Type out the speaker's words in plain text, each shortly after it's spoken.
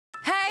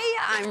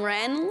I'm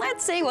Ren.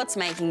 Let's see what's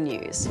making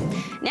news.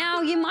 Now,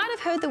 you might have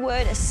heard the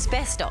word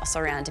asbestos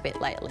around a bit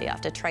lately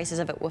after traces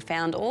of it were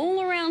found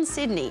all around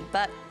Sydney.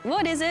 But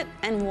what is it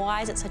and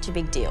why is it such a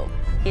big deal?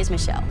 Here's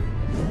Michelle.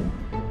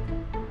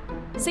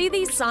 See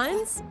these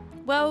signs?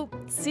 Well,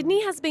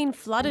 Sydney has been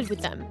flooded with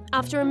them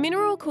after a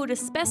mineral called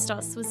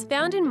asbestos was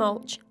found in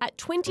mulch at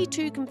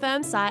 22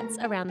 confirmed sites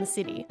around the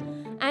city.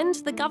 And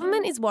the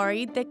government is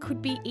worried there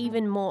could be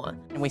even more.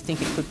 And we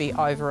think it could be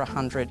over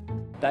 100.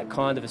 That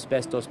kind of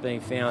asbestos being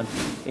found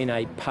in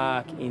a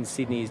park in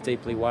Sydney is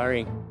deeply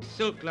worrying.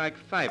 Silk-like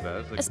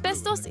fibres.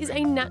 Asbestos is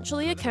a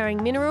naturally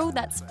occurring mineral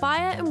that's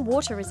fire and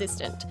water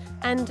resistant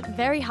and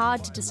very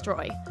hard to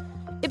destroy.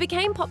 It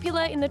became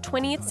popular in the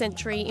 20th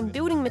century in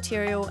building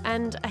material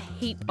and a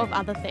heap of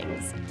other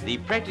things. The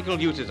practical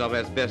uses of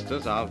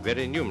asbestos are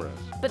very numerous.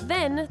 But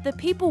then the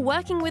people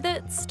working with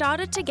it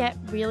started to get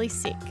really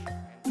sick.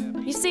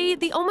 You see,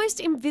 the almost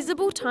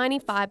invisible tiny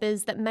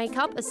fibres that make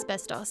up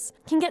asbestos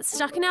can get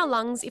stuck in our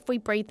lungs if we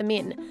breathe them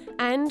in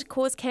and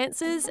cause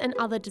cancers and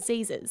other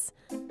diseases.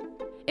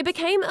 It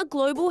became a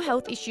global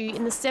health issue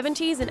in the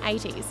 70s and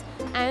 80s,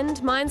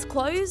 and mines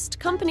closed,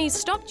 companies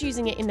stopped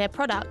using it in their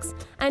products,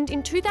 and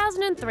in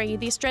 2003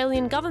 the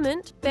Australian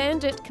government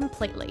banned it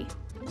completely.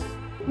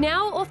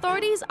 Now,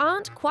 authorities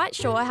aren't quite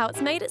sure how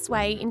it's made its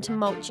way into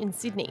mulch in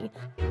Sydney.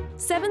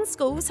 7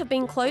 schools have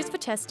been closed for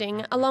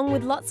testing, along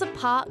with lots of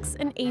parks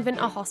and even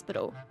a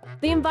hospital.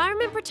 The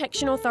Environment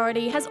Protection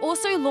Authority has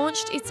also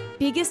launched its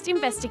biggest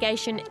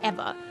investigation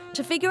ever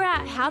to figure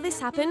out how this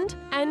happened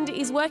and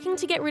is working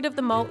to get rid of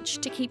the mulch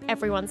to keep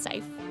everyone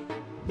safe.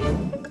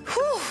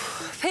 Whew.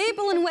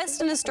 People in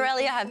Western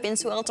Australia have been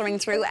sweltering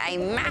through a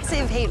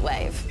massive heat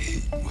wave.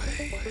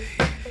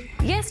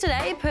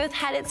 Yesterday, Perth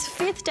had its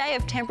 5th day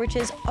of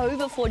temperatures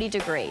over 40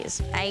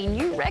 degrees, a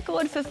new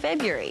record for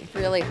February.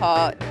 Really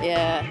hot,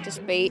 yeah.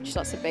 Just beach,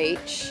 lots of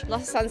beach,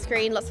 lots of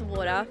sunscreen, lots of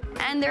water.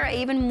 And there are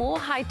even more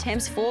high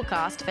temps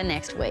forecast for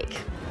next week.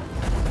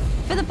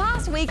 For the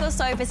past week or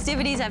so,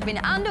 festivities have been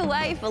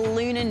underway for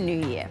Lunar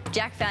New Year.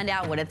 Jack found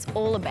out what it's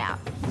all about.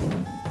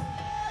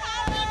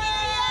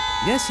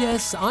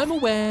 Yes, I'm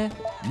aware.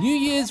 New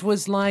Year's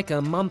was like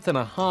a month and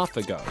a half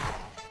ago.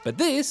 But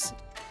this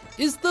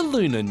is the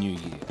Lunar New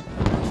Year.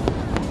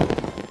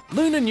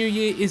 Lunar New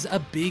Year is a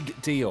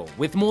big deal,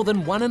 with more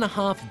than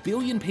 1.5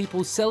 billion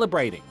people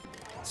celebrating.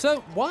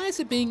 So why is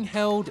it being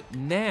held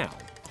now?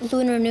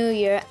 Lunar New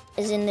Year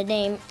is in the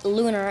name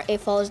lunar. It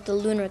follows the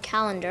lunar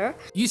calendar.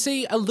 You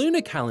see, a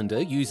lunar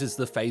calendar uses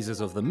the phases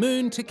of the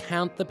moon to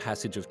count the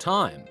passage of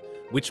time,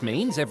 which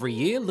means every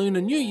year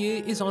Lunar New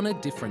Year is on a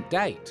different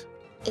date.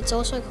 It's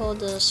also called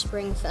the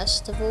Spring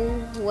Festival,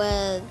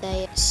 where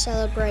they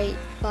celebrate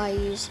by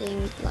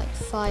using like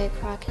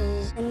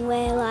firecrackers and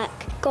wear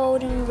like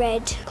gold and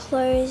red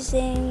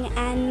clothing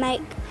and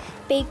make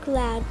big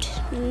loud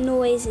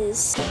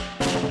noises.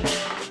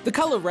 The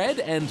colour red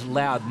and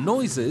loud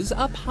noises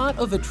are part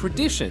of a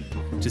tradition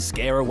to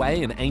scare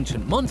away an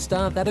ancient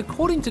monster that,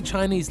 according to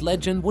Chinese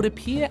legend, would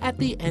appear at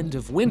the end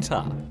of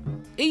winter.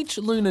 Each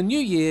Lunar New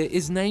Year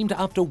is named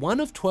after one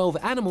of 12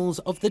 animals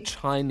of the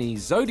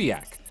Chinese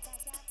zodiac.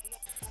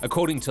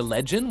 According to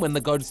legend, when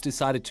the gods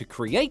decided to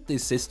create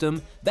this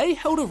system, they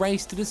held a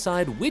race to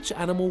decide which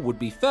animal would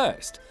be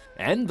first,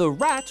 and the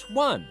rat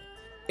won.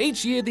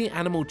 Each year the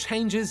animal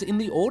changes in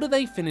the order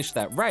they finish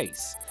that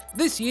race.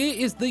 This year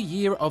is the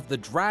year of the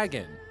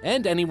dragon,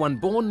 and anyone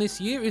born this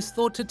year is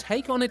thought to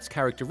take on its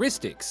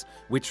characteristics,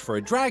 which for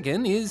a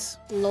dragon is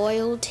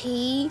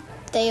loyalty.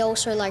 They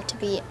also like to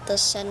be the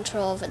centre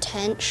of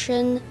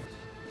attention.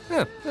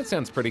 Yeah, that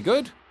sounds pretty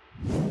good.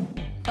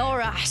 All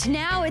right,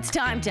 now it's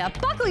time to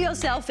buckle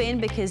yourself in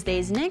because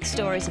these next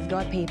stories have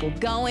got people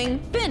going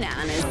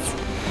bananas.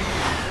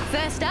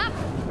 First up,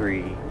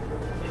 3,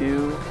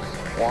 2,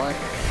 1.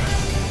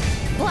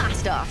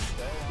 blast off.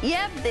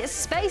 Yep,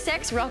 this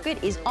SpaceX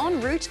rocket is en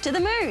route to the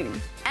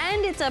moon.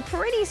 And it's a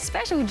pretty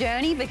special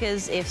journey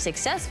because if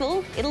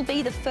successful, it'll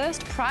be the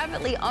first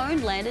privately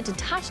owned lander to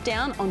touch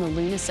down on the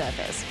lunar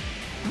surface.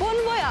 Bon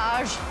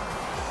voyage!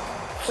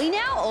 We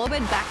now orbit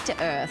back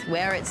to Earth,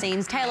 where it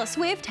seems Taylor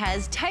Swift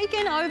has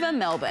taken over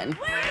Melbourne.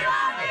 We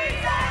love you,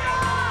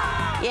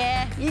 Taylor!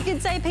 Yeah, you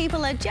could say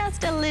people are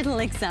just a little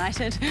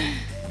excited.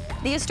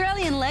 The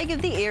Australian leg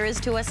of the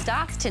Eras tour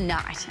starts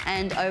tonight,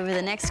 and over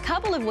the next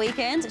couple of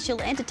weekends, she'll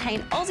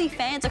entertain Aussie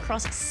fans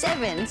across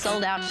 7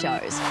 sold-out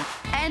shows.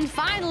 And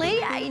finally,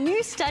 a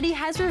new study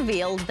has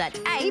revealed that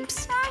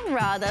apes are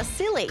rather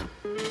silly,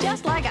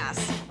 just like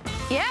us.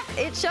 Yep,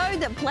 it showed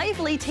that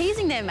playfully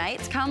teasing their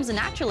mates comes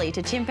naturally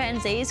to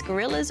chimpanzees,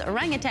 gorillas,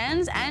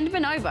 orangutans and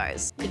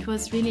bonobos. It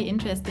was really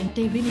interesting.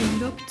 They really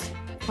looked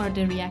for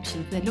the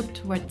reaction. They looked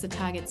towards the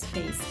target's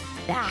face.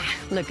 Ah,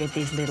 look at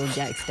this little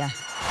jokester.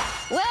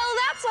 Well,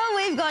 that's all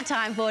we've got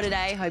time for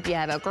today. Hope you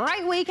have a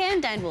great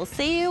weekend and we'll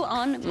see you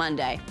on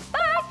Monday.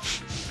 Bye!